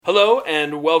Hello,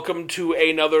 and welcome to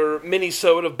another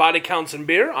mini-sode of Body Counts and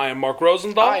Beer. I am Mark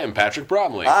Rosenthal. I am Patrick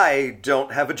Bromley. I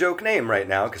don't have a joke name right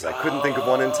now because I couldn't think of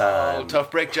one in time. Tough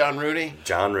break, John Rooney?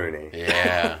 John Rooney.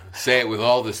 Yeah. Say it with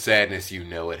all the sadness you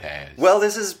know it has. Well,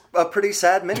 this is a pretty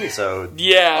sad mini-sode.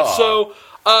 Yeah, so,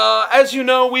 as you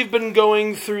know, we've been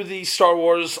going through the Star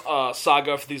Wars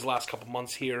saga for these last couple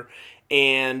months here,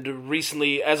 and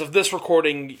recently, as of this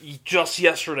recording, just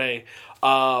yesterday,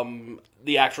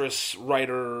 the actress,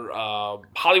 writer,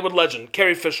 Hollywood legend,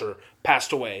 Carrie Fisher,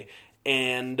 passed away.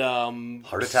 And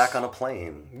Heart attack on a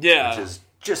plane. Yeah. Which is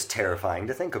just terrifying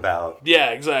to think about. Yeah,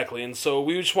 exactly. And so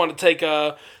we just want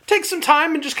to take some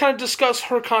time and just kind of discuss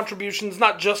her contributions,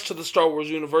 not just to the Star Wars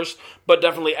universe, but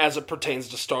definitely as it pertains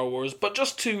to Star Wars, but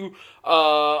just to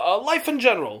life in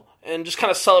general. And just kind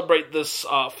of celebrate this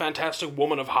fantastic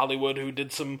woman of Hollywood who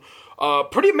did some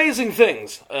pretty amazing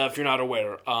things, if you're not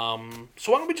aware.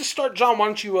 So why don't we just start, John? Why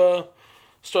don't you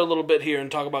start a little bit here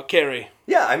and talk about Carrie?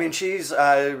 Yeah, I mean, she's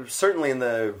certainly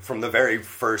from the very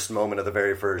first moment of the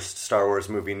very first Star Wars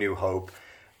movie, New Hope,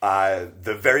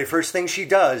 the very first thing she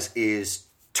does is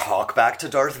talk back to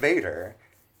Darth Vader,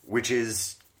 which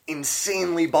is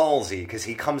insanely ballsy, because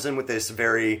he comes in with this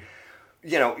very...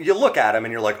 You know, you look at him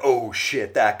and you're like, oh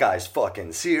shit, that guy's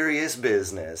fucking serious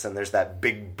business. And there's that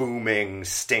big booming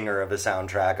stinger of a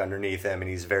soundtrack underneath him, and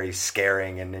he's very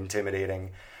scaring and intimidating.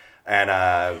 And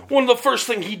one of the first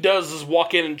thing he does is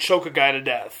walk in and choke a guy to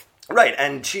death. Right,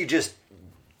 and she is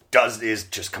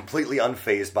just completely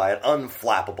unfazed by it,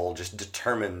 unflappable, just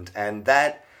determined. And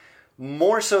that,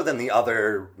 more so than the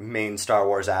other main Star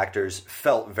Wars actors,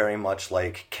 felt very much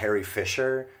like Carrie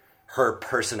Fisher, her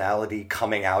personality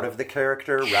coming out of the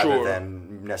character rather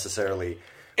than necessarily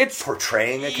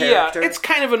portraying a character. Yeah, it's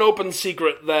kind of an open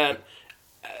secret that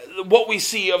what we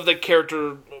see of the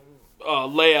character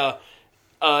Leia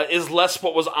is less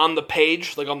what was on the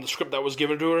page, like on the script that was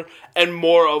given to her, and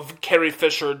more of Carrie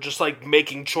Fisher just like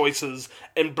making choices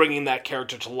and bringing that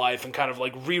character to life and kind of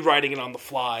like rewriting it on the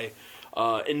fly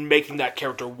and making that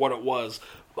character what it was.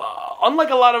 Unlike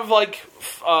a lot of like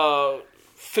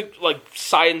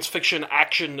science fiction,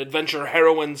 action, adventure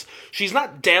heroines, she's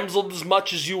not damseled as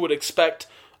much as you would expect,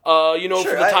 for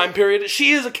the time period.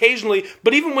 She is occasionally,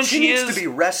 but even when she needs to be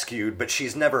rescued, but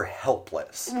she's never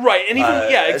helpless. Right, and even,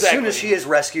 exactly. As soon as she is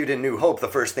rescued in New Hope, the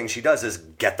first thing she does is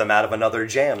get them out of another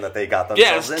jam that they got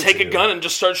themselves into. Take a gun and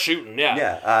just start shooting,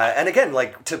 Yeah, and again,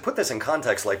 like, to put this in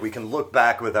context, like, we can look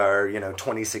back with our,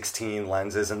 2016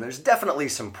 lenses, and there's definitely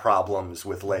some problems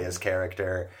with Leia's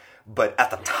character. But at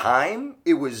the time,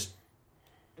 it was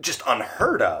just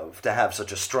unheard of to have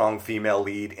such a strong female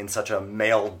lead in such a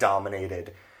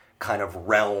male-dominated kind of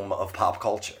realm of pop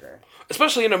culture.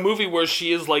 Especially in a movie where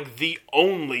she is, like, the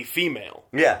only female.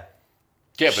 Yeah.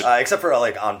 Yeah, but... except for,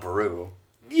 like, Aunt Beru.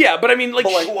 Yeah, but I mean, like...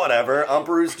 But, whatever. Aunt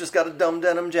Beru's just got a dumb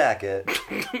denim jacket.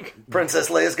 Princess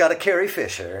Leia's got a Carrie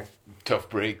Fisher.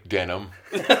 Tough break, denim.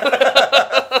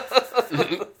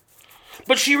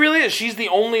 But she really is. She's the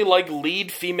only, like,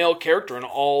 lead female character in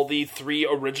all the 3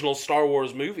 original Star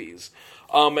Wars movies.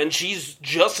 And she's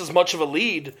just as much of a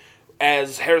lead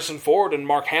as Harrison Ford and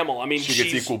Mark Hamill. I mean, she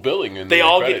gets equal billing in the credits. They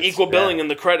all get equal billing in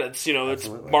the credits. It's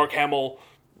Mark Hamill,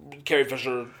 Carrie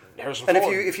Fisher, Harrison Ford.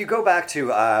 And if you go back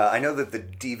to, I know that the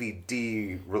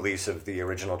DVD release of the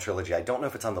original trilogy, I don't know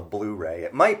if it's on the Blu-ray.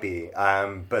 It might be,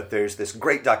 but there's this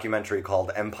great documentary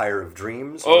called Empire of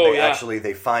Dreams. Where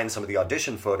they find some of the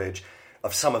audition footage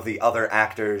of some of the other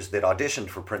actors that auditioned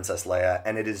for Princess Leia,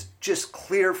 and it is just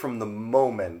clear from the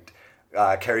moment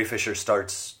Carrie Fisher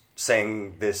starts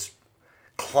saying this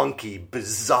clunky,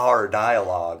 bizarre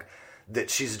dialogue that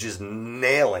she's just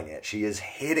nailing it. She is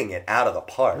hitting it out of the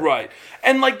park. Right.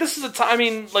 And, like, this is a time, I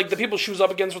mean, like, the people she was up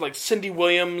against were, like, Cindy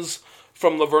Williams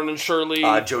from Laverne and Shirley.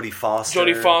 Jodie Foster.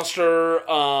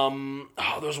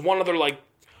 There's one other, like,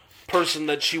 person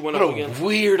that she went up against. What a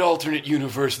weird alternate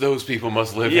universe those people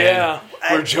must live in. Yeah.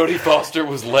 Where Jodie Foster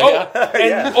was Leia.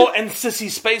 And Sissy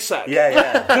Spacek.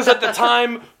 Yeah. Because at the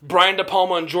time, Brian De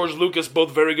Palma and George Lucas,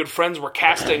 both very good friends, were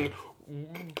casting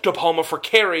De Palma for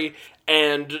Carrie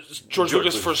and George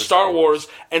Lucas for Star Wars.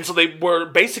 And so they were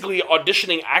basically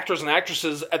auditioning actors and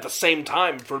actresses at the same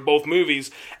time for both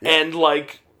movies. Yeah. And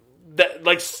like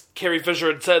Carrie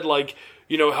Fisher had said, like,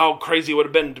 how crazy it would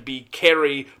have been to be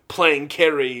Carrie playing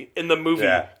Carrie in the movie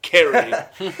Yeah. Carrie.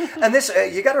 And this,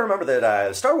 you got to remember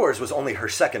that Star Wars was only her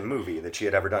second movie that she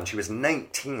had ever done. She was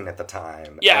 19 at the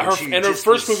time. Yeah, and her just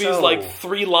first was movie is so- like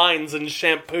 3 lines in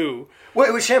Shampoo. Well,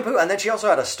 it was Shampoo, and then she also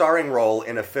had a starring role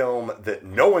in a film that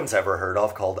no one's ever heard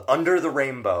of called Under the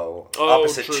Rainbow,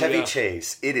 opposite true, Chevy yeah.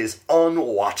 Chase. It is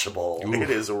unwatchable. Oof. It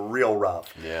is real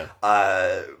rough. Yeah.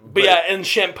 But yeah, in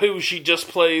Shampoo, she just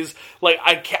plays, like,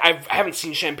 I haven't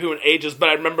seen Shampoo in ages, but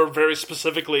I remember very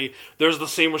specifically, there's the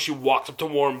scene where she walks up to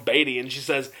Warren Beatty and she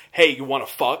says, "Hey, you want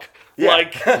to fuck?" Yeah.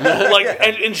 Like,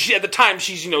 and she, at the time,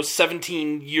 she's,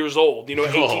 17 years old,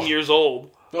 18 years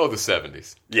old. Oh, the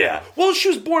 70s. Yeah. Well, she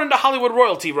was born into Hollywood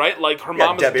royalty, right? Like, her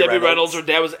mom is Debbie Debbie Reynolds. Reynolds, her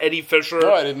dad was Eddie Fisher.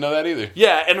 Oh, I didn't know that either.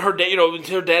 Yeah, and her dad,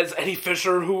 her dad's Eddie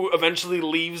Fisher, who eventually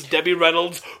leaves Debbie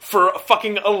Reynolds for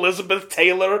fucking Elizabeth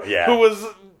Taylor, Yeah. who was,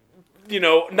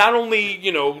 not only,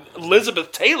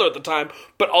 Elizabeth Taylor at the time,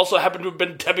 but also happened to have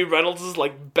been Debbie Reynolds'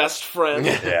 like best friend.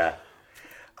 Yeah.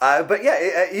 But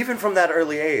yeah, even from that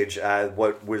early age,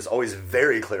 what was always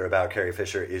very clear about Carrie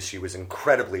Fisher is she was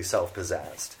incredibly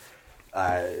self-possessed.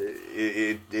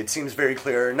 It seems very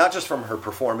clear, not just from her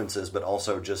performances, but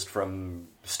also just from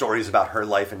stories about her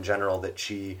life in general, that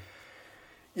she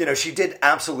did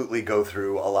absolutely go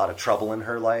through a lot of trouble in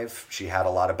her life. She had a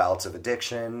lot of bouts of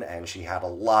addiction, and she had a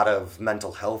lot of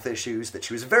mental health issues that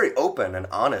she was very open and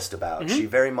honest about. She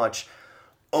very much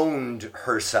owned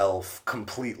herself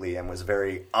completely and was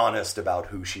very honest about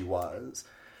who she was.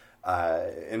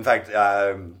 In fact,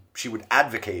 she would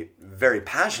advocate very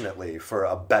passionately for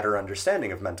a better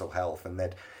understanding of mental health, and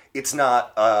that it's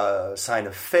not a sign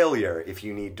of failure if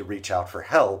you need to reach out for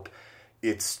help.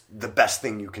 It's the best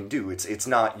thing you can do. It's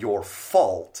not your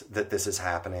fault that this is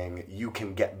happening. You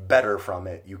can get better from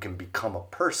it. You can become a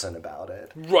person about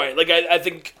it. Right, like I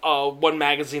think one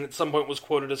magazine at some point was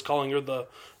quoted as calling her the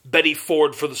Betty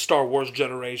Ford for the Star Wars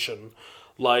generation.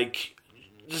 Like,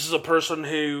 this is a person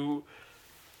who,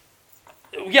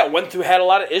 had a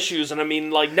lot of issues, and I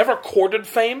mean, like, never courted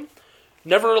fame,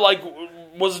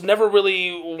 was never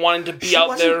really wanting to be She out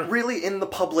wasn't there. really in the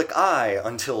public eye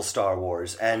until Star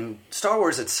Wars, and Star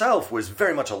Wars itself was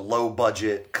very much a low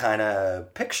budget kind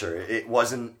of picture. It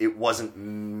wasn't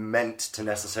meant to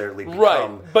necessarily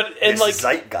become this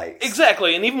zeitgeist.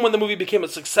 Exactly, and even when the movie became a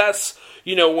success,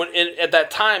 at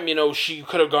that time, she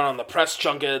could have gone on the press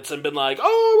junkets and been like,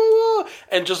 oh,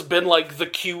 and just been like the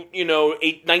cute,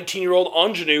 19-year-old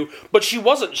ingenue, but she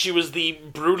wasn't. She was the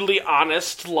brutally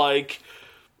honest, like,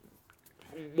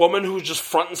 woman who was just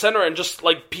front and center, and just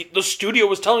like the studio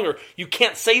was telling her, you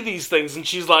can't say these things, and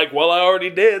she's like, well, I already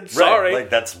did, sorry. Right, like,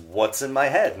 that's what's in my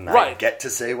head, and I Right. get to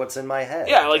say what's in my head.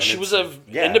 Yeah, like, And she was a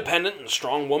independent and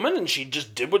strong woman, and she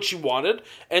just did what she wanted,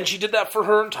 and she did that for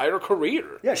her entire career.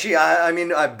 Yeah, I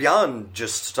mean, beyond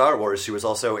just Star Wars, she was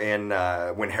also in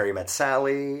When Harry Met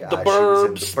Sally. The She was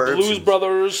in Burbs, The Burbs, Blues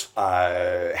Brothers.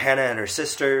 Hannah and Her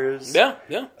Sisters. Yeah.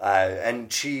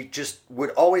 And she just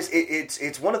would always...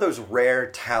 It's one of those rare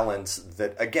talents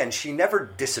that, again, she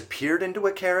never disappeared into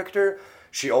a character.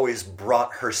 She always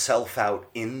brought herself out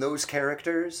in those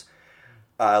characters.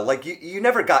 Like, you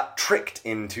never got tricked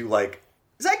into, like,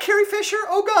 is that Carrie Fisher?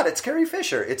 Oh, God, it's Carrie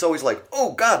Fisher. It's always like,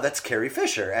 oh, God, that's Carrie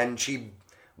Fisher. And she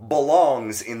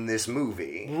belongs in this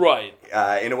movie. Right.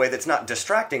 In a way that's not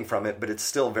distracting from it, but it's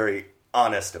still very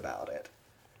honest about it.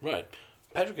 Right.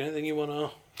 Patrick, anything you want to...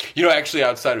 Actually,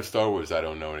 outside of Star Wars, I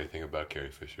don't know anything about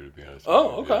Carrie Fisher, to be honest.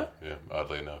 Oh, okay. Yeah,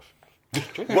 oddly enough.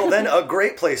 Well, then a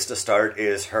great place to start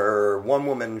is her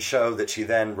one-woman show that she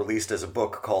then released as a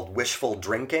book called Wishful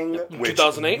Drinking. Which,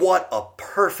 2008? What a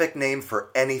perfect name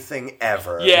for anything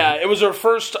ever. Yeah, it was her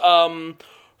first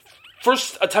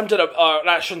attempt at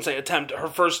I shouldn't say attempt, her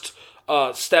first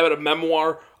stab at a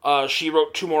memoir. She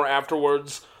wrote 2 more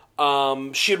afterwards.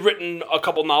 She had written a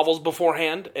couple novels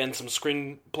beforehand and some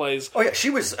screenplays. Oh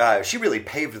yeah, she really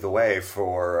paved the way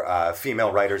for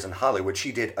female writers in Hollywood.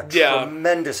 She did a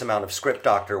tremendous amount of script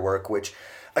doctor work, which,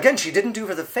 again, she didn't do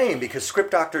for the fame because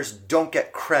script doctors don't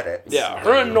get credit. Yeah,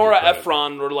 her and Nora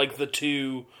Ephron were like the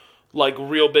two, like,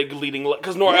 real big leading,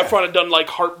 because Nora Ephron had done like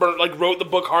Heartburn, like wrote the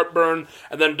book Heartburn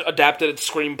and then adapted its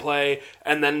screenplay,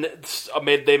 and then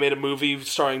they made a movie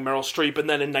starring Meryl Streep, and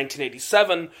then in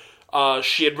 1987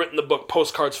 she had written the book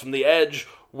Postcards from the Edge,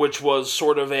 which was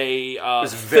sort of a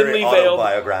thinly veiled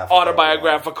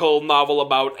autobiographical novel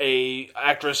about a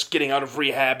actress getting out of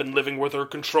rehab and living with her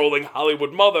controlling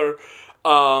Hollywood mother,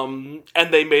 and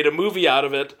they made a movie out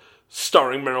of it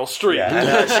starring Meryl Streep.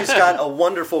 Yeah, and she's got a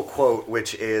wonderful quote,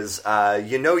 which is,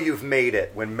 you've made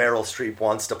it when Meryl Streep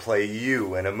wants to play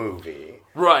you in a movie.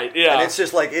 Right, yeah. And it's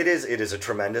just like, it is a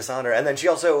tremendous honor. And then she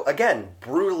also, again,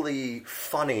 brutally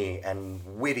funny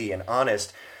and witty and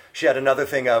honest. she had another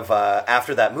thing of,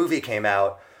 after that movie came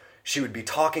out, she would be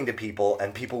talking to people,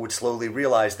 and people would slowly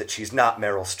realize that she's not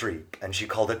Meryl Streep, and she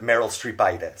called it Meryl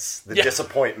Streepitis, the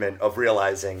disappointment of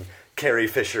realizing Carrie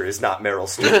Fisher is not Meryl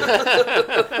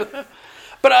Streep.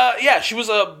 But, she was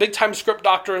a big-time script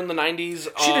doctor in the 90s.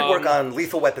 She did work on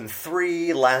Lethal Weapon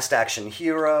 3, Last Action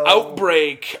Hero.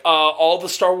 Outbreak, all the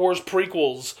Star Wars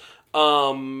prequels,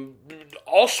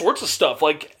 all sorts of stuff,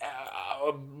 like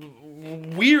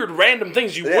weird, random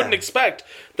things you wouldn't expect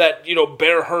that,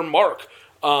 bear her mark.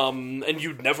 And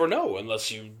you'd never know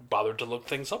unless you bothered to look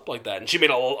things up like that. And she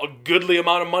made a goodly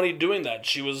amount of money doing that.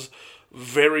 She was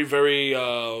very, very,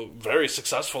 very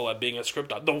successful at being a script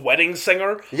doctor. The Wedding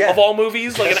Singer of all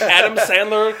movies, like an Adam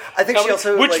Sandler. I think she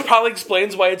also, which probably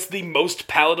explains why it's the most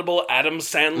palatable Adam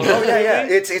Sandler movie. Oh yeah.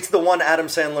 It's the one Adam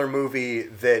Sandler movie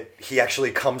that he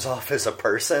actually comes off as a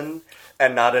person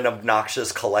and not an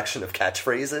obnoxious collection of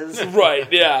catchphrases.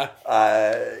 Right, yeah.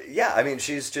 I mean,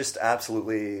 she's just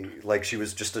absolutely, she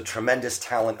was just a tremendous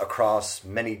talent across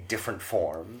many different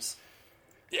forms.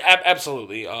 Yeah,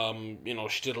 absolutely.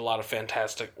 She did a lot of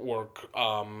fantastic work,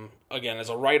 again, as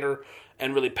a writer,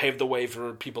 and really paved the way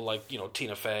for people like,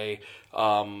 Tina Fey.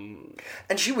 And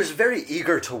she was very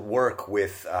eager to work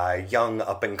with young,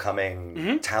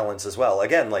 up-and-coming talents as well.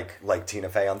 Again, like Tina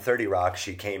Fey on 30 Rock,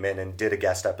 she came in and did a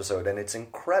guest episode, and it's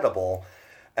incredible.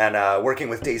 And working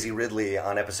with Daisy Ridley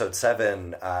on episode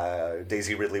 7,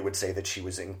 Daisy Ridley would say that she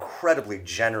was incredibly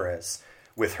generous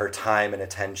with her time and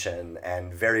attention,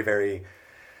 and very, very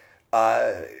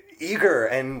eager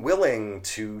and willing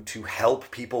to help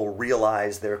people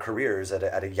realize their careers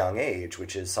at a young age,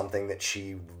 which is something that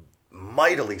she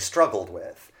mightily struggled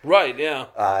with. Right, yeah.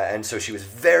 And so she was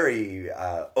very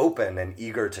open and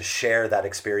eager to share that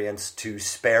experience to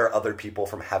spare other people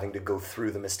from having to go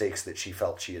through the mistakes that she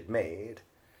felt she had made.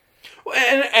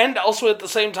 And also at the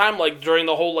same time, during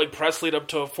the whole press lead up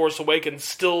to Force Awakens,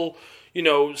 still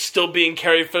being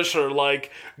Carrie Fisher,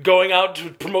 going out to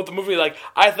promote the movie,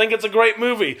 I think it's a great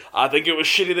movie. I think it was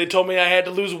shitty they told me I had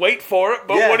to lose weight for it,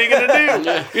 but what are you going to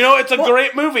do? It's a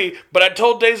great movie, but I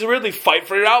told Daisy Ridley, fight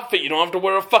for your outfit. You don't have to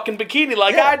wear a fucking bikini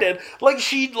I did.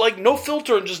 She, no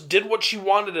filter, and just did what she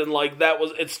wanted, and,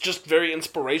 it's just very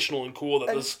inspirational and cool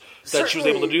that she was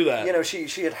able to do that.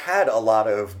 She had a lot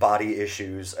of body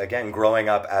issues, again, growing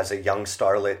up as a young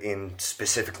starlet in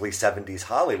specifically 70s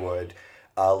Hollywood.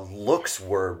 Looks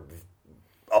were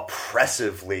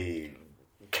oppressively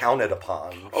counted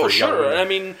upon. Oh, sure. I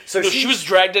mean, she was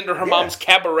dragged into her mom's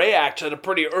cabaret act at a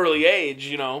pretty early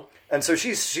age, And so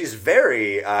she's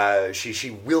very, she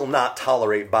will not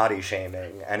tolerate body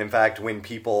shaming. And in fact, when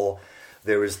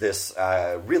there was this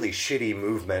really shitty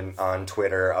movement on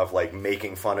Twitter of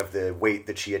making fun of the weight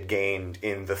that she had gained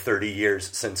in the 30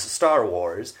 years since Star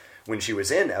Wars when she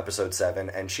was in Episode 7,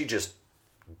 and she just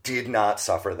did not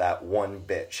suffer that one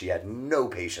bit. She had no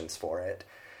patience for it.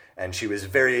 And she was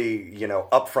very,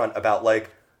 upfront about, look,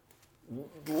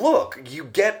 you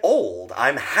get old.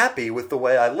 I'm happy with the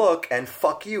way I look, and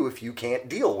fuck you if you can't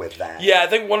deal with that. Yeah, I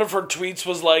think one of her tweets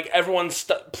was everyone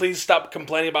please stop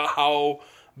complaining about how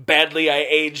badly I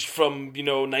aged from,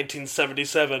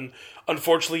 1977.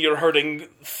 Unfortunately, you're hurting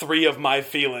 3 of my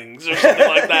feelings, or something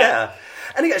like that. Yeah.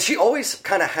 And again, she always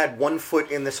kind of had one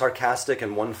foot in the sarcastic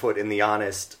and one foot in the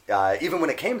honest, even when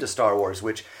it came to Star Wars,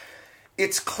 which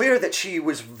it's clear that she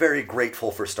was very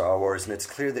grateful for Star Wars, and it's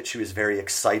clear that she was very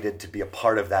excited to be a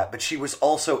part of that, but she was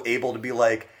also able to be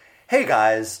like, hey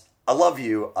guys, I love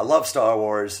you, I love Star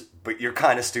Wars, but you're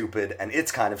kind of stupid, and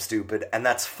it's kind of stupid, and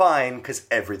that's fine, because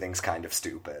everything's kind of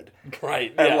stupid.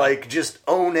 Right, yeah. And just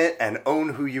own it, and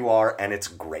own who you are, and it's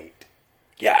great.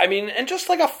 Yeah, I mean, and just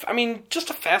just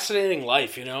a fascinating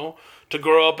life, to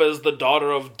grow up as the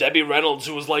daughter of Debbie Reynolds,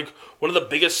 who was one of the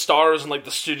biggest stars in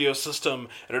the studio system,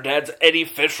 and her dad's Eddie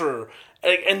Fisher,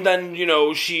 and then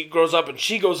she grows up and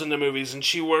she goes into movies and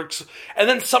she works, and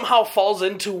then somehow falls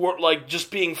into work, just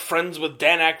being friends with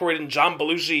Dan Aykroyd and John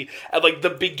Belushi at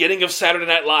the beginning of Saturday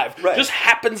Night Live. Right. Just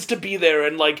happens to be there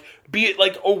and be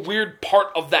a weird part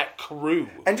of that crew.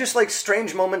 And just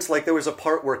strange moments, there was a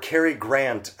part where Cary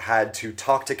Grant had to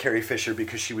talk to Carrie Fisher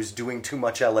because she was doing too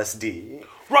much LSD.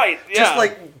 Right, yeah.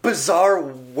 Just bizarre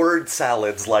word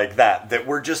salads like that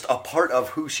were just a part of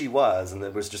who she was, and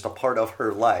that was just a part of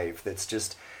her life. That's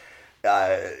just,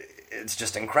 it's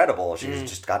just incredible. She's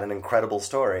just got an incredible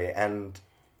story, and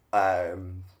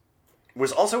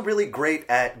was also really great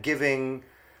at giving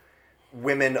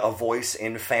women a voice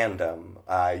in fandom.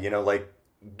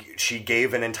 She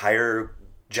gave an entire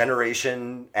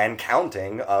generation and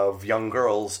counting of young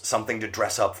girls something to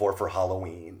dress up for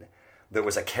Halloween. There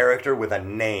was a character with a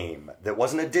name that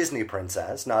wasn't a Disney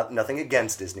princess, nothing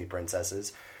against Disney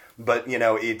princesses, But,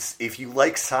 it's if you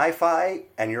like sci-fi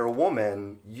and you're a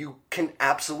woman, you can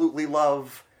absolutely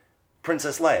love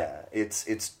Princess Leia.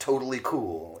 It's totally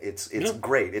cool. It's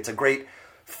great. It's a great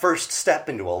first step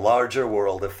into a larger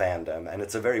world of fandom, and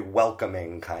it's a very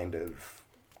welcoming kind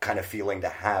of feeling to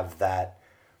have that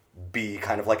be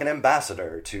kind of like an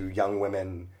ambassador to young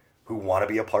women who want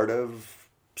to be a part of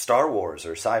Star Wars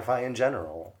or sci-fi in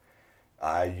general.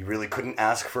 You really couldn't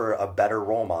ask for a better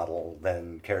role model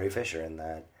than Carrie Fisher in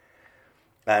that.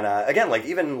 And again,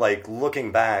 even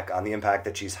looking back on the impact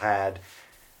that she's had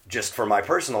just for my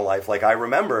personal life, I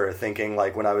remember thinking,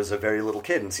 when I was a very little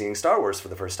kid and seeing Star Wars for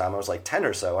the first time, I was 10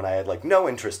 or so, and I had no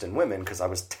interest in women because I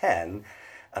was 10,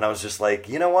 and I was just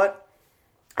you know what?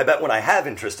 I bet when I have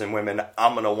interest in women,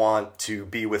 I'm going to want to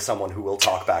be with someone who will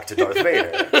talk back to Darth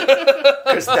Vader.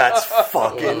 Because that's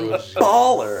fucking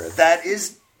baller. That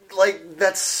is,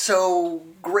 that's so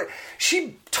great.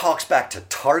 She talks back to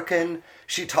Tarkin.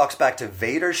 She talks back to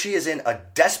Vader. She is in a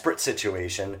desperate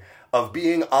situation of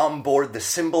being on board the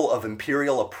symbol of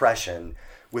Imperial oppression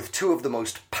with two of the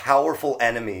most powerful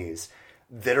enemies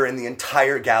that are in the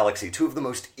entire galaxy. Two of the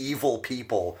most evil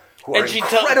people who are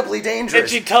incredibly dangerous. And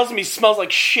she tells him he smells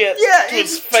like shit to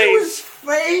his face. To his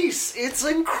face. It's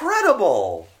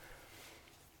incredible.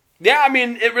 Yeah,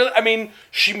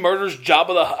 she murders Jabba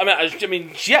the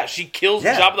Hutt. She kills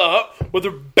Jabba the Hutt with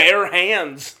her bare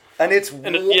hands. And it's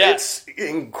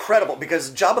incredible,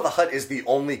 because Jabba the Hutt is the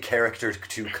only character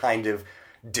to kind of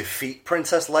defeat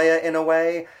Princess Leia in a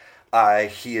way.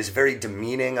 He is very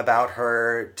demeaning about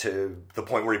her to the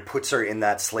point where he puts her in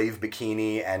that slave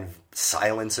bikini and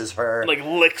silences her.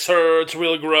 Licks her. It's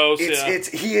real gross.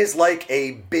 He is like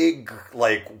a big,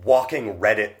 walking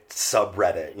Reddit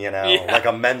subreddit, like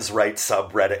a men's rights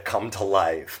subreddit come to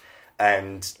life.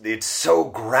 And it's so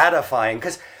gratifying,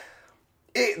 because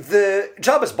the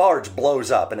Jabba's barge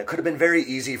blows up, and it could have been very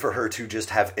easy for her to just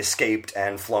have escaped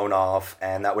and flown off,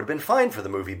 and that would have been fine for the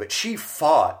movie, but she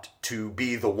fought to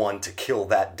be the one to kill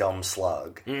that dumb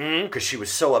slug. Because she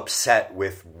was so upset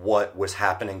with what was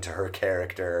happening to her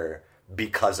character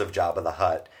because of Jabba the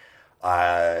Hutt.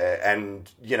 And,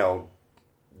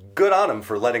 good on him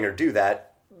for letting her do that.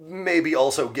 Maybe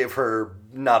also give her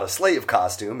not a slave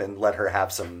costume and let her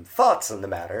have some thoughts on the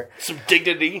matter. Some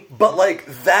dignity. But,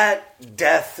 that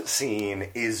death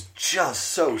scene is just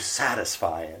so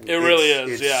satisfying. It really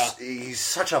is, yeah. He's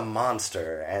such a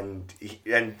monster, and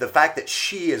the fact that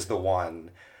she is the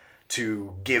one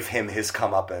to give him his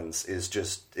comeuppance is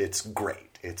just, it's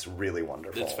great. It's really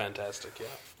wonderful. It's fantastic,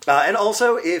 yeah. And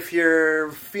also, if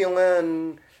you're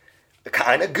feeling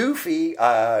kind of goofy,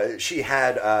 she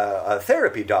had a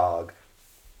therapy dog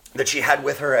that she had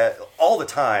with her all the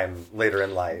time later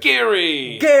in life.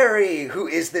 Gary, who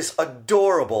is this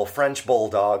adorable French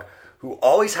bulldog who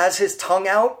always has his tongue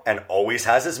out and always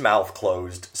has his mouth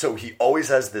closed. So he always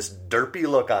has this derpy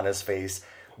look on his face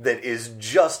that is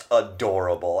just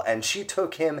adorable. And she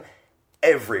took him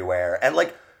everywhere.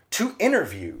 And to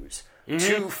interviews,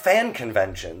 to fan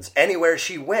conventions, anywhere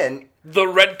she went. The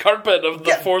red carpet of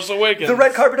The Force Awakens. The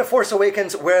red carpet of Force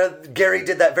Awakens, where Gary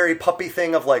did that very puppy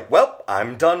thing of well,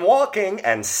 I'm done walking,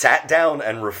 and sat down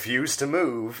and refused to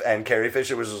move. And Carrie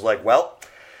Fisher was just well,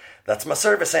 that's my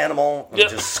service animal. And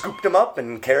just scooped him up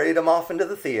and carried him off into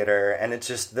the theater. And it's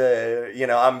just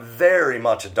I'm very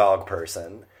much a dog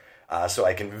person. So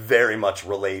I can very much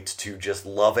relate to just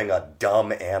loving a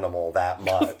dumb animal that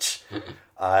much.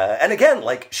 And again,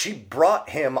 she brought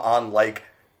him on,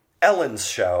 Ellen's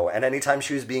show, and anytime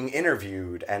she was being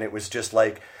interviewed, and it was just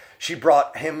she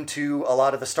brought him to a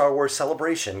lot of the Star Wars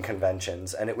Celebration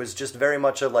conventions, and it was just very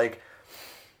much a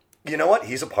you know what,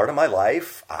 he's a part of my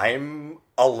life, I'm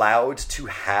allowed to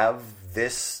have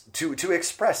this, to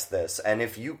express this, and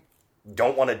if you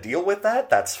don't want to deal with that,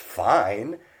 that's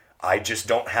fine, I just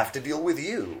don't have to deal with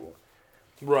you.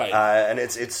 Right. And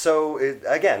it's so,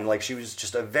 again, she was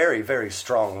just a very, very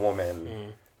strong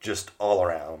woman, just all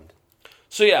around.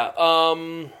 So yeah,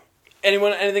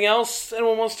 anything else?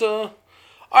 Anyone wants to? All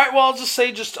right, well, I'll just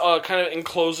say, kind of in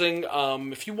closing,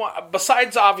 if you want,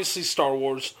 besides obviously Star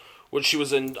Wars, which she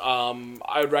was in,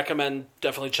 I would recommend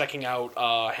definitely checking out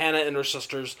Hannah and Her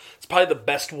Sisters. It's probably the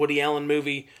best Woody Allen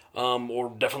movie,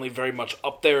 or definitely very much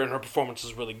up there, and her performance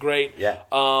is really great. Yeah.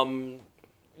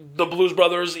 the Blues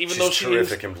Brothers, even though She's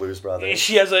terrific in Blues Brothers.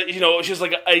 She has she's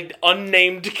like a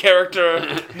unnamed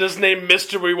character just named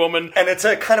Mystery Woman. And it's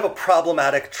a kind of a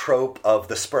problematic trope of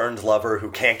the spurned lover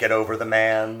who can't get over the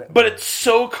man. But it's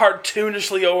so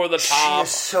cartoonishly over the top. She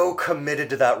is so committed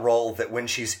to that role that when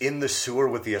she's in the sewer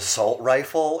with the assault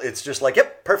rifle, it's just like,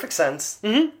 yep, perfect sense.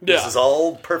 Mm-hmm. This is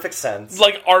all perfect sense.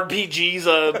 Like RPG's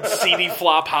a CD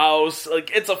flop house. Like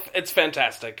it's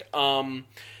fantastic.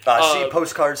 See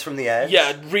Postcards from the Edge.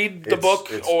 Yeah, read the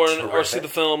book or terrific. see the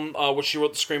film, which she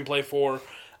wrote the screenplay for.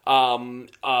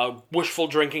 Wishful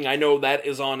Drinking, I know that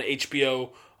is on HBO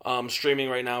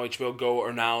streaming right now, HBO Go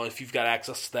or Now. If you've got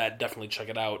access to that, definitely check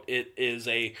it out. It is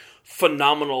a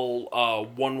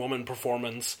phenomenal one-woman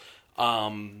performance.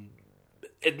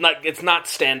 It's not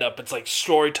stand-up. It's like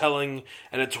storytelling,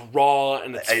 and it's raw,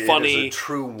 and it's funny. It is a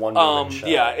true one-woman show.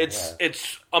 Yeah,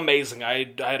 it's amazing.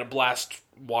 I had a blast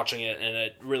watching it, and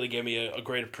it really gave me a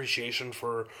great appreciation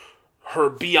for her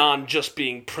beyond just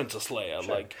being Princess Leia.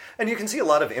 Sure. Like, and you can see a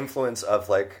lot of influence of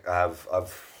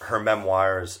her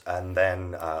memoirs, and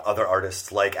then other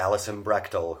artists like Alison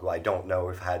Brechtel, who I don't know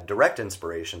if had direct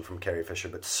inspiration from Carrie Fisher,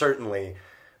 but certainly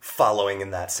following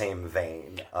in that same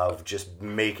vein of just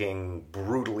making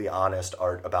brutally honest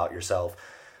art about yourself,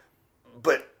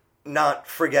 but not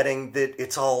forgetting that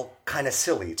it's all kind of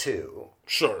silly too.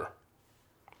 Sure.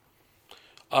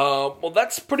 Well,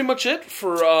 that's pretty much it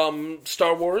for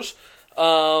Star Wars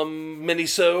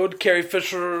mini-sode, Carrie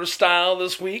Fisher style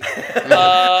this week.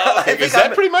 Is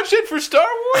that pretty much it for Star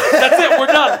Wars? That's it. We're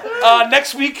done.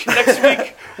 Next week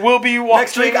we'll be watching.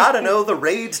 Next week, I don't know, The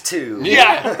Raid 2.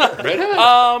 Yeah. Right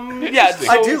on. Yeah. So,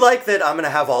 I do like that I'm going to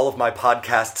have all of my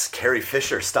podcasts Carrie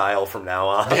Fisher style from now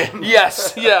on.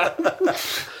 Yes. Yeah.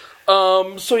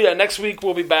 So yeah, next week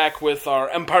we'll be back with our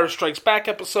Empire Strikes Back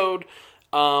episode.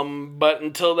 But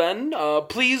until then,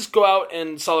 please go out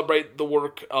and celebrate the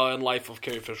work and life of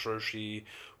Carrie Fisher. She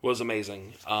was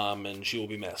amazing, and she will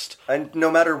be missed. And no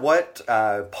matter what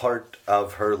part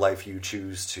of her life you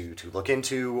choose to look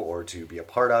into or to be a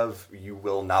part of, you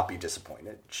will not be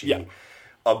disappointed. She,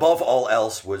 above all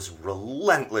else, was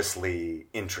relentlessly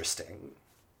interesting.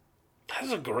 That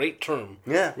is a great term.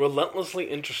 Yeah. Relentlessly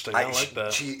interesting. I like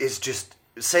that. She is just...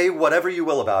 Say whatever you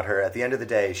will about her, at the end of the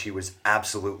day, she was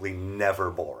absolutely never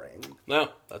boring. No,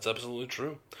 that's absolutely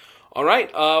true. All right,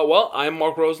 well, I'm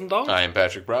Mark Rosendahl. I am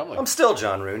Patrick Bromley. I'm still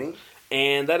John Rooney.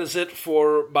 And that is it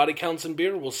for Body Counts and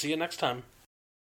Beer. We'll see you next time.